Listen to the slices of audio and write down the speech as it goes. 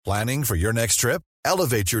Planning for your next trip?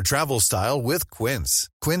 Elevate your travel style with Quince.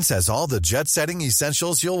 Quince has all the jet-setting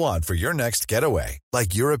essentials you'll want for your next getaway,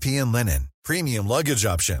 like European linen, premium luggage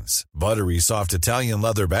options, buttery soft Italian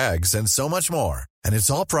leather bags, and so much more. And it's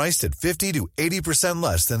all priced at 50 to 80%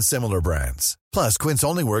 less than similar brands. Plus, Quince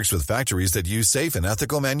only works with factories that use safe and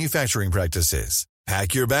ethical manufacturing practices.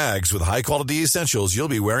 Pack your bags with high-quality essentials you'll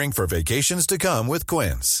be wearing for vacations to come with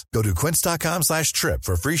Quince. Go to quince.com/trip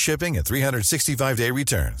for free shipping and 365-day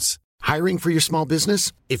returns. Hiring for your small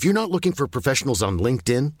business? If you're not looking for professionals on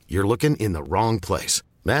LinkedIn, you're looking in the wrong place.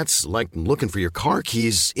 That's like looking for your car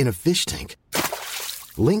keys in a fish tank.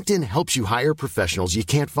 LinkedIn helps you hire professionals you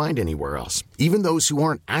can't find anywhere else, even those who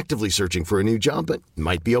aren't actively searching for a new job but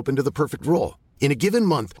might be open to the perfect role. In a given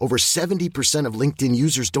month, over 70% of LinkedIn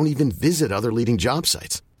users don't even visit other leading job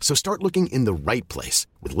sites. So start looking in the right place.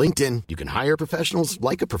 With LinkedIn, you can hire professionals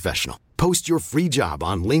like a professional. Post your free job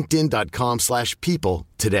on linkedin.com/people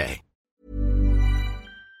today.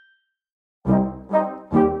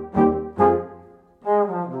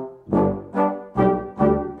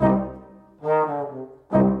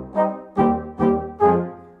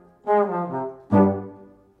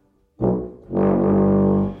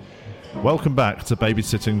 Welcome back to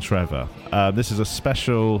Babysitting Trevor. This is a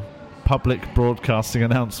special public broadcasting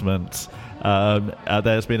announcement.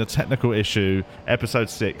 There's been a technical issue. Episode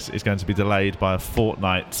 6 is going to be delayed by a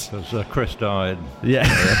fortnight. Because Chris died. Yeah.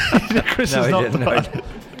 Chris No, is he not didn't. died.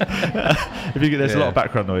 There's a lot of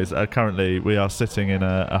background noise. Currently, we are sitting in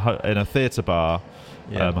a theatre bar.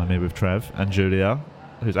 Yeah. I'm here with Trev and Julia,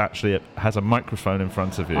 who's actually has a microphone in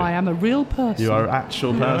front of you. I am a real person. You are an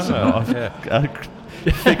actual person, not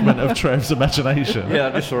a figment of Trev's imagination. Yeah,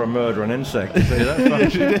 I just saw a murder an insect. You see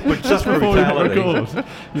that? But Just before you record,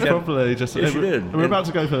 you Yeah. probably just. Yes, you did. We're about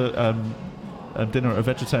to go for dinner at a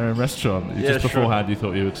vegetarian restaurant. Yeah, Just beforehand, you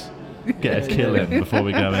thought you would get a kill in before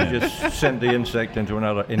we go in. Just sent the insect into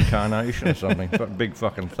another incarnation or something. Big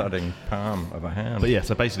fucking thudding palm of a hand. But yeah,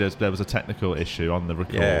 so basically there was a technical issue on the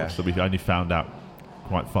record, so we only found out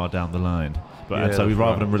quite far down the line. But Yeah, and so we that's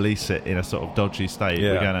rather right. than release it in a sort of dodgy state,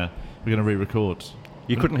 Yeah. we're gonna re-record.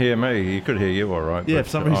 You couldn't hear me. You could hear you all right. Yeah, but for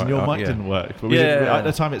some reason your mic yeah. didn't work. But Yeah. at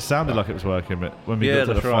the time it sounded like it was working, but when we Yeah, looked at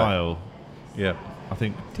the that's right. file, Yeah. I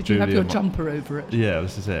think Did you have Julia your might- jumper over it? Yeah,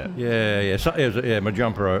 this is it. Yeah. So, my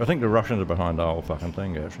jumper. I think the Russians are behind the whole fucking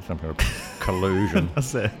thing. Actually, some kind of collusion.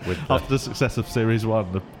 That's it. With After the success of Series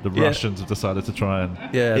 1, the Yeah. Russians have decided to try and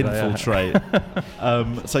Yeah, they are. infiltrate.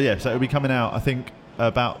 So it'll be coming out, I think,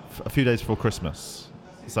 about a few days before Christmas.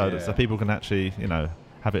 So people can actually,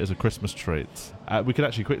 have it as a Christmas treat. We could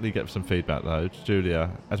actually quickly get some feedback, though. Julia,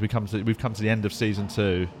 as we've come to the end of Season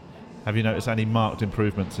 2, have you noticed any marked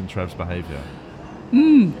improvements in Trev's behaviour?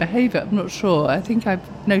 Behaviour, I'm not sure. I think I've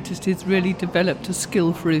noticed he's really developed a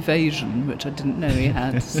skill for evasion, which I didn't know he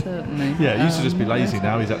had, certainly. Yeah, he used to just be lazy.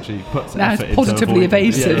 Now he's actually put Now effort he's into positively avoiding-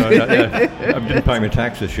 evasive. I didn't pay my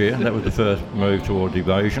tax this year. That was the first move towards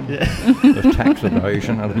evasion. Of tax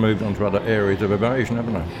evasion. I've moved on to other areas of evasion,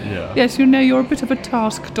 haven't I? Yeah. Yes, you're a bit of a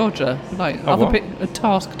task dodger, like what? a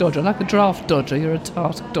task dodger, like a draft dodger. You're a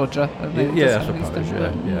task dodger. Yeah, I suppose.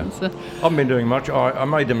 Yeah. I haven't been doing much. I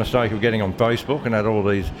made the mistake of getting on Facebook and had all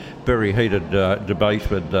these very heated debates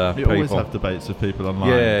with You people. always have debates with people online.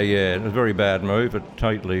 Yeah. It was a very bad move.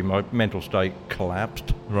 My mental state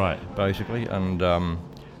collapsed, Right. basically, and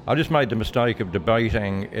I just made the mistake of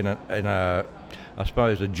debating in a I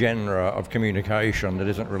suppose a genre of communication that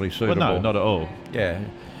isn't really suitable. Well, no, not at all. Yeah.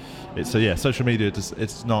 Social media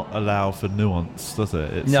it's not allow for nuance, does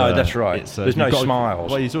it? No, that's right. There's no you've got smiles.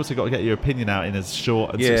 Well, you've also got to get your opinion out in as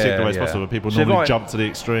short and succinct a way as possible. People So if normally I- jump to the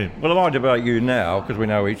extreme. Well, if I debate you now, because we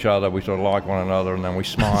know each other, we sort of like one another, and then we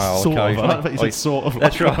smile Sort of. I occasionally. like that you said sort of.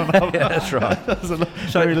 That's like right. one another. Yeah, that's right. There's a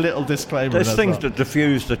very little disclaimer. There's in things that. that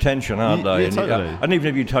diffuse the tension, aren't Yeah, they? yeah, totally. And even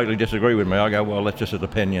if you totally disagree with me, I go, well, that's just an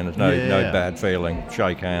opinion. There's no Yeah. bad feeling.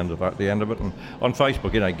 Shake hands at the end of it. And on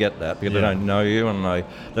Facebook, you don't get that because they Yeah. don't know you and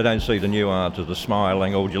they don't see the nuance of the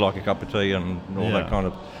smiling, or would you like a cup of tea, and all Yeah. that kind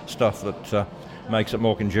of stuff that makes it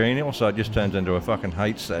more congenial. So it just turns into a fucking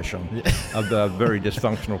hate session of very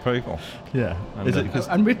dysfunctional people. Yeah. Is it 'cause-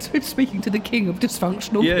 And we're speaking to the king of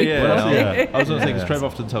dysfunctional Yeah, people. yeah, Well, aren't we? yeah. I was going to think, 'cause Trev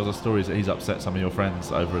often tells us stories that he's upset some of your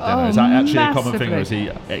friends over a dinner. Is that actually a common thing, or is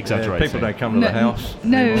he exaggerating? People don't come to the house.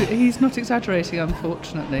 No, anymore. he's not exaggerating,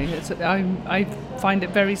 unfortunately. I find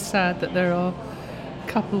it very sad that there are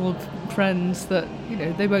a couple of friends that,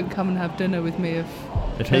 they won't come and have dinner with me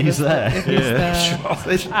if he's there. If he's there.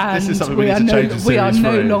 This And is something we need are to change in we are series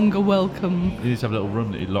no 3. longer welcome. You need to have a little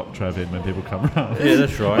room that you lock Trev in when people come around. Yeah,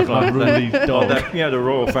 that's right. Like really dog. The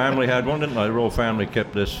royal family had one, didn't they? The royal family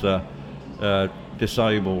kept this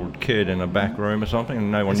disabled kid in a back room or something,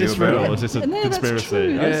 and no one knew Is this about real? it. Is this a No, that's conspiracy?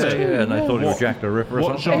 true. That's true. And they thought he was What- Jack the Ripper or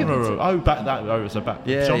What something. genre? It's a back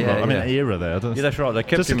Yeah, genre. yeah, I mean, yeah. era there. Yeah, that's right. They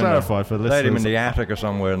kept Just to him clarify for the they had him in listeners. the attic or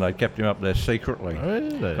somewhere, and they kept him up there secretly.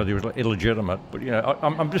 Really? Because he was illegitimate. But,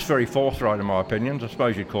 I'm just very forthright in my opinions. I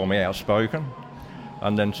suppose you'd call me outspoken.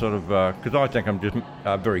 And then sort of, because I think I'm just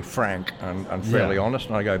very frank and fairly honest,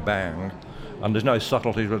 and I go bang. And there's no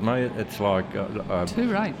subtleties with me. It's like...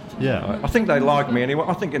 Too right. Yeah. I think they like me anyway.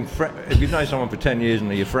 I think if you know someone for 10 years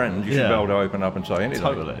and they're your friend, you should be able to open up and say anything.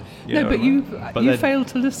 Totally. No, know but what I mean? But you then- fail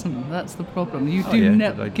to listen. That's the problem. You do yeah,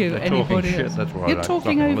 never they- give they're talking anybody shit, else. that's why I You're don't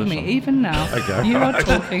talking fucking over me, listen. even now. Okay. You are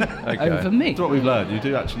talking Okay. over me. That's what we've learned.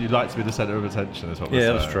 You like to be the centre of attention, is what we're Yeah,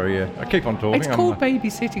 saying. that's true, yeah. I keep on talking. It's called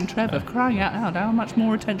babysitting Trevor. Crying out loud, how much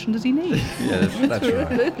more attention does he need? Yeah, that's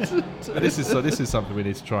right. This is something we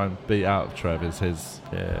need to try and beat out of Trev, is his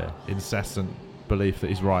Yeah. incessant belief that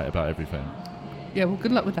he's right about everything. Yeah, well,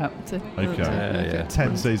 good luck with that. Okay. Yeah.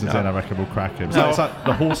 10 seasons No. in, I reckon we'll crack him. So it's like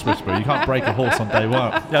the horse whisperer. You can't break a horse on day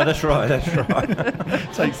one. No, that's right, that's right.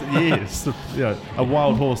 It takes years. A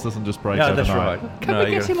wild horse doesn't just break No, overnight. that's right. Can No,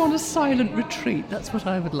 we you get him on a silent retreat? That's what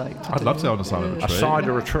I would like to do. I'd love to go on a silent A retreat.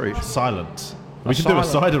 cider retreat. Silent. We can do a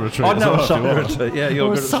cider retreat I as know well a if you cider want. retreat. Yeah, you're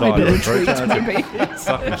Or a good at cider cider retreat, retreats. aren't you? maybe.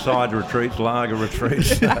 Fucking cider retreats, lager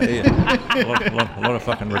retreats. Yeah. A lot of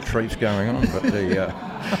fucking retreats going on. But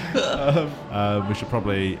We should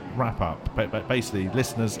probably wrap up. But basically,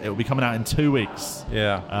 listeners, it will be coming out in 2 weeks.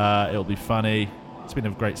 yeah. It'll be funny. It's been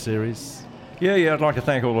a great series. Yeah, I'd like to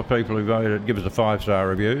thank all the people who voted, give us a 5-star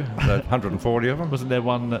review. There's 140 of them. Wasn't there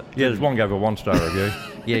one that... Yeah, there's one gave a 1-star review.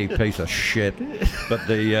 Yeah, you piece of shit. But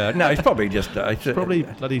no, it's probably just... it's Probably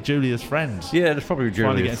bloody Julia's friend. Yeah, it's probably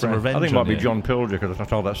Finally getting Julia's some friend. I revenge think it might on be you. John Pilger, because I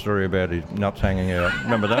told that story about his nuts hanging out.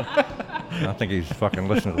 Remember that? I think he's fucking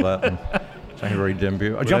listening to that. And saying very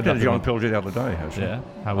debut. I jumped end into up John in Pilger the other day, actually. Yeah?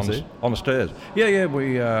 How was he? On the stairs. Yeah,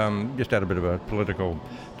 we just had a bit of a political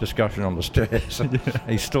discussion on the stairs.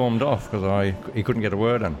 He stormed off because he couldn't get a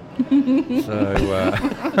word in. So,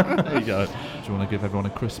 There you go. Do you want to give everyone a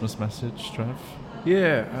Christmas message, Trev?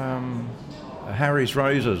 yeah, Harry's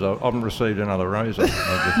roses. I haven't received another rose. What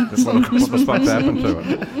the fuck's happened to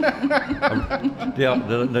it?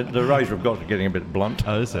 The razor I've got is getting a bit blunt.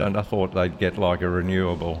 Oh, is it? And I thought they'd get like a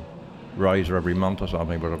renewable razor every month or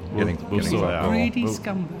something, but I'm getting we'll sort it out. Greedy We'll-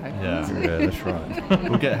 scumbag. Yeah. Yeah, that's right.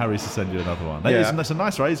 We'll get Harry to send you another one. Yeah. It's a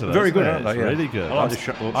nice razor, though. Very isn't good, it? aren't they? It's Yeah. really good. I like the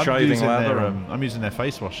shaving using lather their, and- I'm using their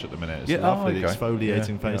face wash at the minute. It's Yeah, lovely, the okay.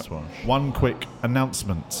 exfoliating Yeah, face wash. One quick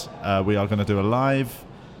announcement. We are going to do a live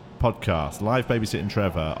podcast, live Babysitting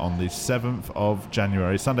Trevor, on the 7th of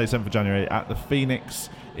January, Sunday 7th of January, at the Phoenix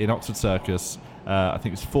in Oxford Circus. I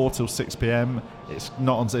think it's 4 till 6 p.m. It's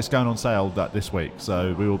going on sale this week,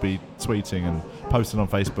 so we will be tweeting and posting on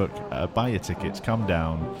Facebook. Buy your tickets, come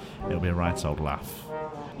down. It'll be a right old laugh.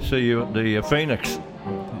 See you at the Phoenix.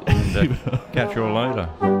 And, catch you all later.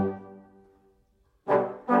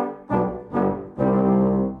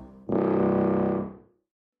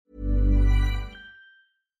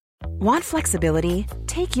 Want flexibility?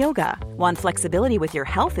 Take yoga. Want flexibility with your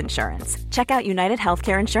health insurance? Check out United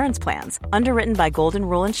Healthcare Insurance Plans. Underwritten by Golden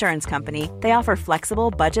Rule Insurance Company, they offer flexible,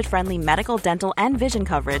 budget-friendly medical, dental, and vision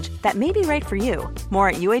coverage that may be right for you. More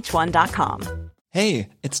at uh1.com. Hey,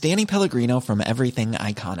 it's Danny Pellegrino from Everything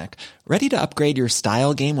Iconic. Ready to upgrade your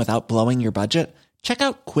style game without blowing your budget? Check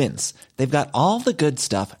out Quince. They've got all the good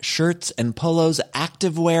stuff, shirts and polos,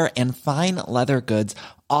 activewear, and fine leather goods,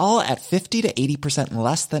 all at 50 to 80%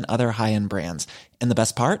 less than other high-end brands. And the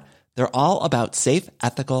best part? They're all about safe,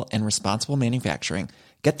 ethical, and responsible manufacturing.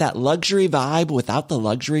 Get that luxury vibe without the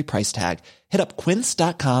luxury price tag. Hit up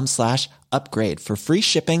quince.com/upgrade for free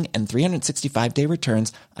shipping and 365-day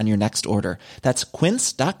returns on your next order. That's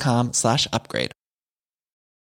quince.com/upgrade.